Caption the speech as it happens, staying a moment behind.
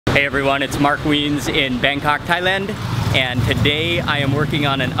Hey everyone, it's Mark Wiens in Bangkok, Thailand, and today I am working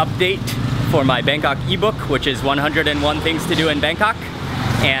on an update for my Bangkok ebook, which is 101 Things to Do in Bangkok.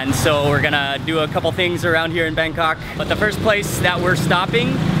 And so we're gonna do a couple things around here in Bangkok. But the first place that we're stopping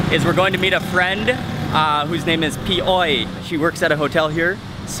is we're going to meet a friend whose name is P. Oi. She works at a hotel here.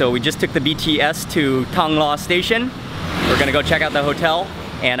 So we just took the BTS to Thong Lo Station. We're gonna go check out the hotel,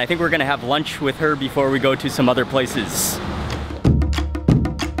 and I think we're gonna have lunch with her before we go to some other places.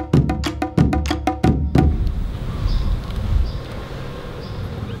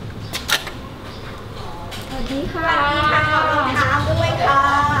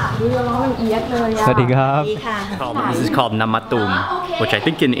 This is called namatum, which I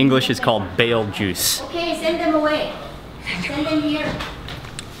think in English is called bale juice. Okay, send them away. Send them here.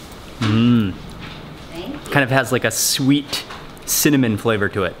 Kind of has like a sweet cinnamon flavor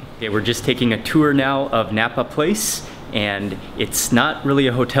to it. Okay, we're just taking a tour now of Napa Place, and it's not really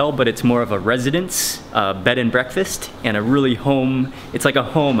a hotel, but it's more of a residence, a bed and breakfast, and a really home. It's like a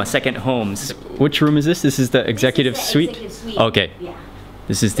home, a second home. Which room is this? This is the executive suite? Okay. Yeah.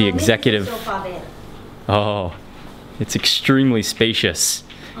 This is the executive. Oh, it's extremely spacious.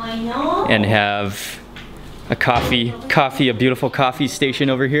 I know. And have a a beautiful coffee station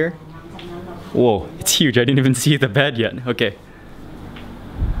over here. Whoa, it's huge. I didn't even see the bed yet. Okay.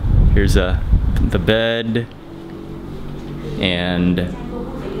 Here's the bed. And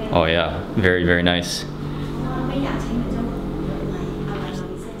oh yeah, very, very nice.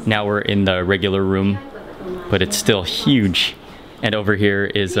 Now we're in the regular room, but it's still huge. And over here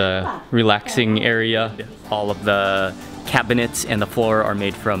is a relaxing area. All of the cabinets and the floor are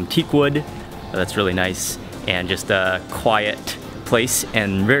made from teakwood. That's really nice. And just a quiet place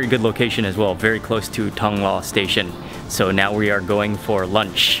and very good location as well. Very close to Thong Lo Station. So now we are going for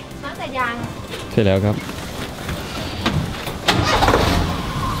lunch. เสร็จแล้วครับ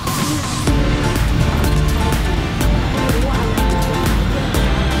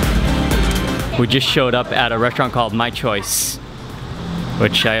We just showed up at a restaurant called My Choice,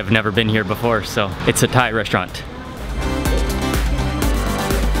 which I have never been here before, so it's a Thai restaurant.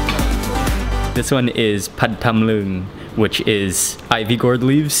 This one is Pad Tham Lung, which is ivy gourd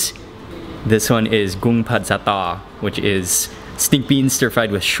leaves. This one is Gung Pad Sata, which is stink beans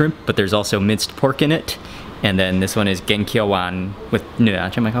stir-fried with shrimp, but there's also minced pork in it. And then this one is Geng Kiao Wan with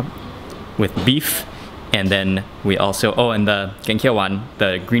with beef. And then we also, and the Geng Kiao Wan,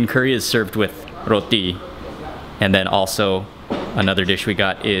 the green curry is served with roti. And then also another dish we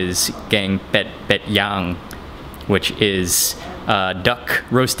got is Geng Pet Yang, which is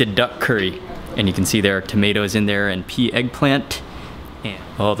roasted duck curry. And you can see there are tomatoes in there and pea eggplant. And,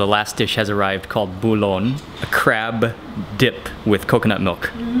 the last dish has arrived called boulon, a crab dip with coconut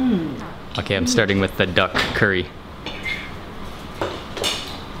milk. Okay, I'm starting with the duck curry.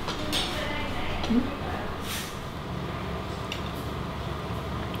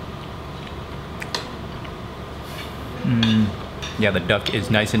 Yeah, the duck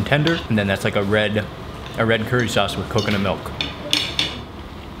is nice and tender, and then that's like a red curry sauce with coconut milk.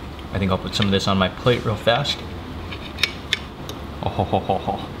 I think I'll put some of this on my plate real fast.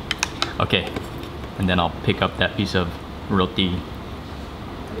 Oh. Okay, and then I'll pick up that piece of roti.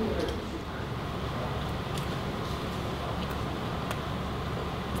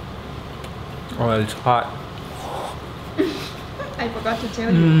 Oh, it's hot. I forgot to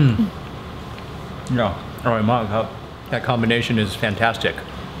tell you. Yeah, alright, mom. That combination is fantastic.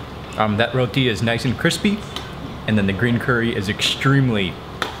 That roti is nice and crispy, and then the green curry is extremely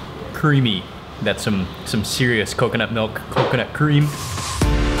creamy. That's some serious coconut milk, coconut cream.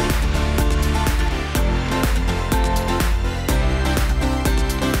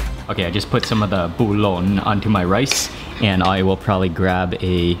 Okay, I just put some of the boulon onto my rice, and I will probably grab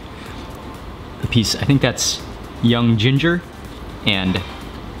a piece, I think that's young ginger, and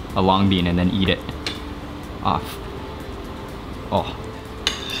a long bean, and then eat it off. Oh.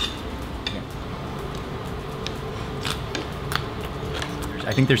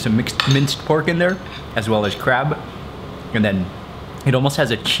 I think there's some minced pork in there, as well as crab. And then it almost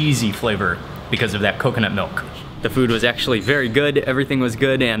has a cheesy flavor because of that coconut milk. The food was actually very good, everything was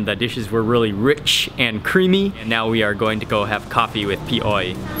good, and the dishes were really rich and creamy. And now we are going to go have coffee with P.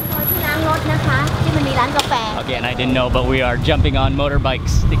 Oi. Okay, and I didn't know, but we are jumping on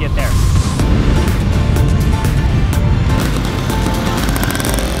motorbikes to get there.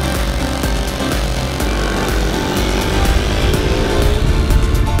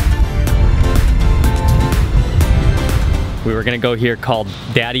 We were gonna go here called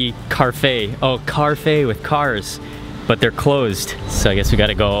Daddy Carfe. Oh, Carfe with cars, but they're closed. So I guess we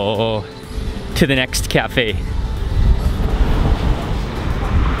gotta go to the next cafe.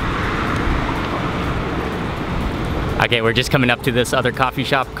 Okay, we're just coming up to this other coffee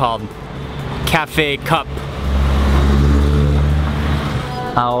shop called Cafe Cup.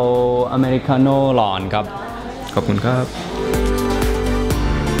 เอาอเมริกาโน่ร้อนครับขอบคุณครับ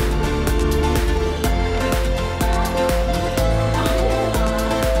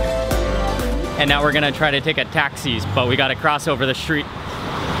And now we're gonna try to take a taxi, but we gotta cross over the street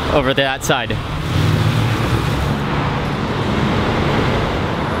over that side.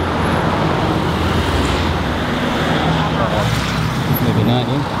 Maybe not,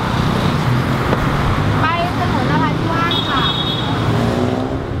 yeah?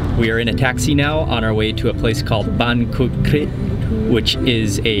 We are in a taxi now on our way to a place called MR Kukrit, which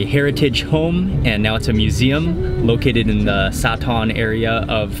is a heritage home, and now it's a museum located in the Sathon area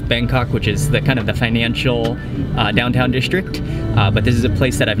of Bangkok, which is the kind of the financial downtown district. But this is a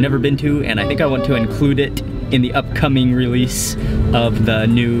place that I've never been to, and I think I want to include it in the upcoming release of the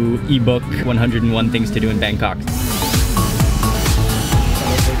new ebook 101 Things to Do in Bangkok.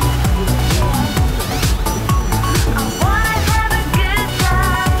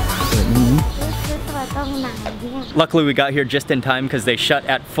 Luckily we got here just in time because they shut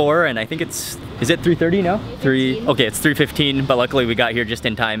at 4 and I think is it 3:30 now? 3, okay, it's 3:15, but luckily we got here just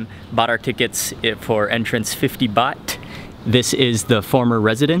in time. Bought our tickets for entrance 50 baht. This is the former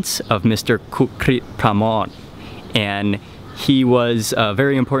residence of Mr. Kukrit Pramoj, and he was a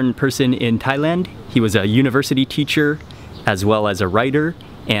very important person in Thailand. He was a university teacher as well as a writer,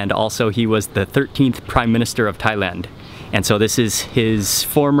 and also he was the 13th Prime Minister of Thailand. And so this is his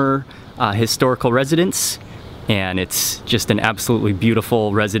former historical residence, and it's just an absolutely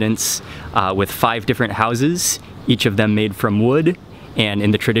beautiful residence with 5 different houses, each of them made from wood and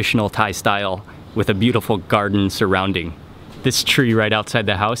in the traditional Thai style with a beautiful garden surrounding. This tree right outside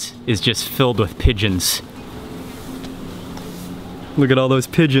the house is just filled with pigeons. Look at all those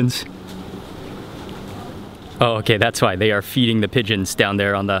pigeons. Oh, okay, that's why they are feeding the pigeons down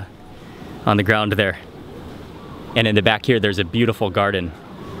there on the ground there. And in the back here, there's a beautiful garden.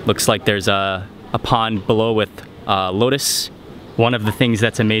 Looks like there's a pond below with lotus. One of the things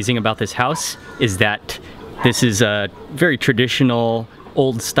that's amazing about this house is that this is a very traditional,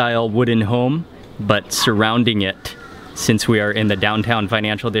 old-style wooden home, but surrounding it, since we are in the downtown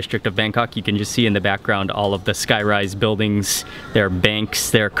financial district of Bangkok, you can just see in the background all of the sky-rise buildings. There are banks,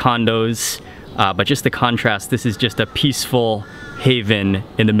 there are condos, but just the contrast, this is just a peaceful haven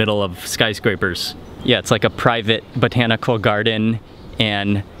in the middle of skyscrapers. Yeah, it's like a private botanical garden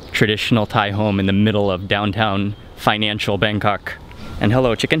and traditional Thai home in the middle of downtown financial Bangkok. And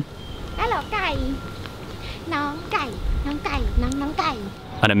hello, chicken. Hello, Kai. Nong Kai. Nong Kai. Nong Kai.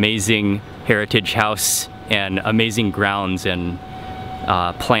 An amazing heritage house and amazing grounds and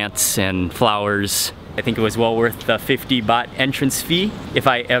plants and flowers. I think it was well worth the 50 baht entrance fee. If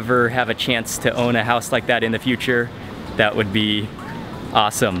I ever have a chance to own a house like that in the future, that would be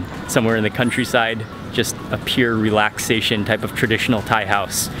awesome. Somewhere in the countryside, just a pure relaxation type of traditional Thai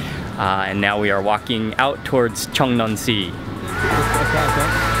house. And now we are walking out towards Thong Lo Soi.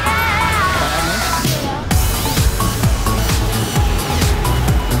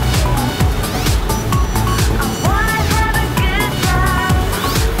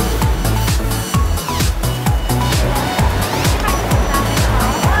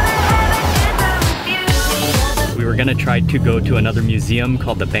 We're gonna try to go to another museum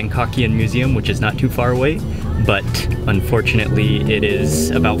called the Bangkokian Museum, which is not too far away, but unfortunately it is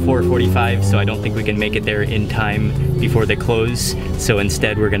about 4:45, so I don't think we can make it there in time before they close. So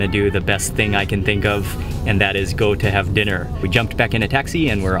instead we're gonna do the best thing I can think of, and that is go to have dinner. We jumped back in a taxi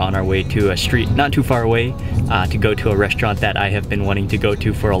and we're on our way to a street not too far away to go to a restaurant that I have been wanting to go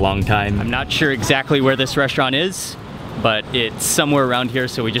to for a long time. I'm not sure exactly where this restaurant is, but it's somewhere around here,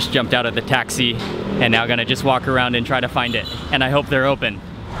 so we just jumped out of the taxi and now gonna just walk around and try to find it. And I hope they're open.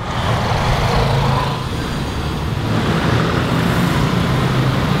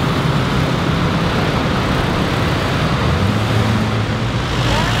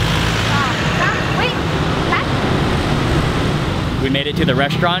 We made it to the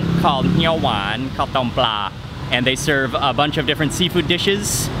restaurant called Hiao Wan Khao Tom Pla, and they serve a bunch of different seafood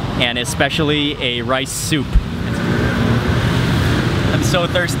dishes and especially a rice soup. I'm so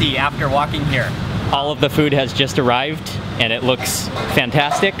thirsty after walking here. All of the food has just arrived and it looks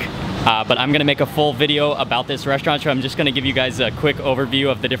fantastic, but I'm gonna make a full video about this restaurant, so I'm just gonna give you guys a quick overview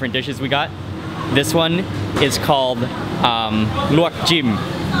of the different dishes we got. This one is called Luak Jim,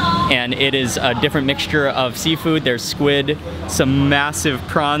 and it is a different mixture of seafood. There's squid, some massive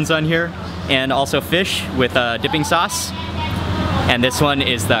prawns on here, and also fish with a dipping sauce. And this one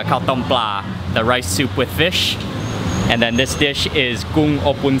is the Khao Tom Pla, the rice soup with fish. And then this dish is gung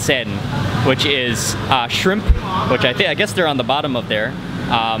opunsen, which is shrimp, which I guess they're on the bottom of there.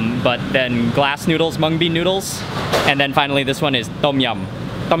 But then glass noodles, mung bean noodles. And then finally this one is tom yum.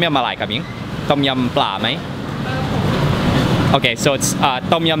 Tom yum alai kami? Tom yum pla mai? Okay, so it's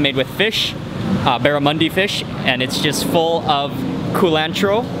tom yum made with fish, barramundi fish, and it's just full of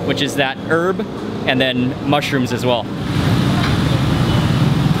culantro, which is that herb, and then mushrooms as well.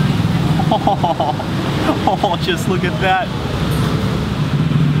 Oh, just look at that.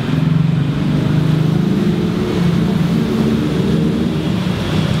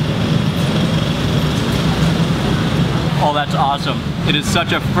 Oh, that's awesome. It is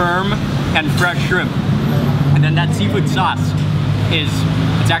such a firm and fresh shrimp. And then that seafood sauce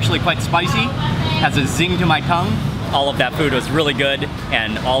it's actually quite spicy, has a zing to my tongue. All of that food was really good,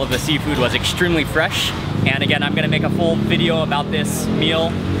 and all of the seafood was extremely fresh. And again, I'm gonna make a full video about this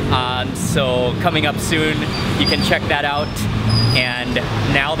meal. So coming up soon, you can check that out. And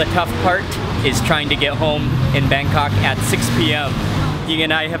now the tough part is trying to get home in Bangkok at 6 p.m. He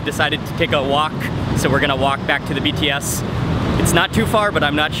and I have decided to take a walk, so we're gonna walk back to the BTS. It's not too far, but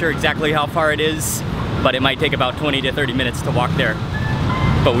I'm not sure exactly how far it is, but it might take about 20 to 30 minutes to walk there.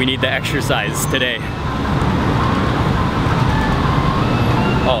 But we need the exercise today.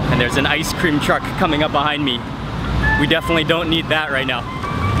 Oh, and there's an ice cream truck coming up behind me. We definitely don't need that right now.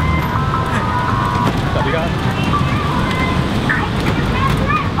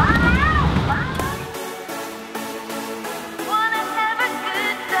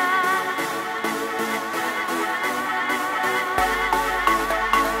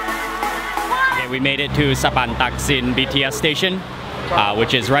 Okay, we made it to Sapan Taksin BTS station,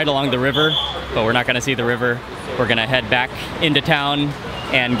 which is right along the river, but we're not gonna see the river. We're gonna head back into town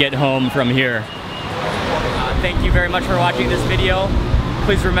and get home from here. Thank you very much for watching this video.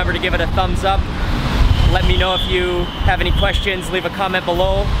 Please remember to give it a thumbs up. Let me know if you have any questions, leave a comment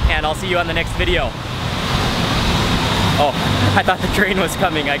below, and I'll see you on the next video. Oh, I thought the train was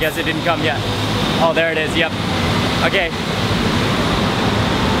coming. I guess it didn't come yet. Oh, there it is, yep. Okay.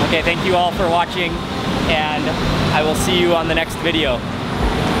 Okay, thank you all for watching, and I will see you on the next video.